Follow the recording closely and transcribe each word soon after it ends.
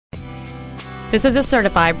This is a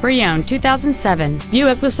certified pre-owned 2007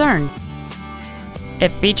 Buick Lucerne. It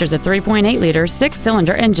features a 3.8-liter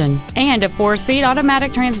six-cylinder engine and a 4-speed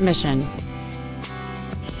automatic transmission.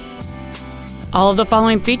 All of the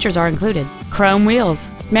following features are included: chrome wheels,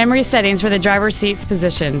 memory settings for the driver's seat's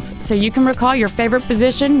positions so you can recall your favorite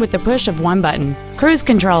position with the push of one button, cruise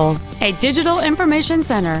control, a digital information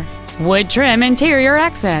center, wood trim interior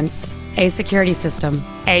accents, a security system,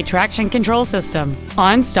 a traction control system,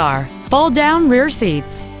 OnStar, fold-down rear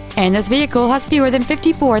seats, and this vehicle has fewer than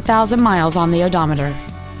 54,000 miles on the odometer.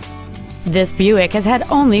 This Buick has had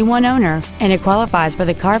only one owner, and it qualifies for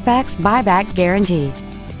the Carfax buyback guarantee.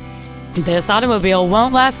 This automobile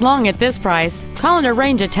won't last long at this price. Call and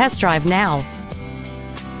arrange a test drive now.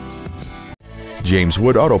 James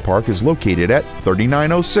Wood Auto Park is located at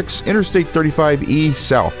 3906 Interstate 35E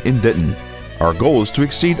South in Denton. Our goal is to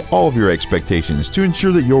exceed all of your expectations to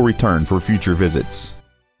ensure that you'll return for future visits.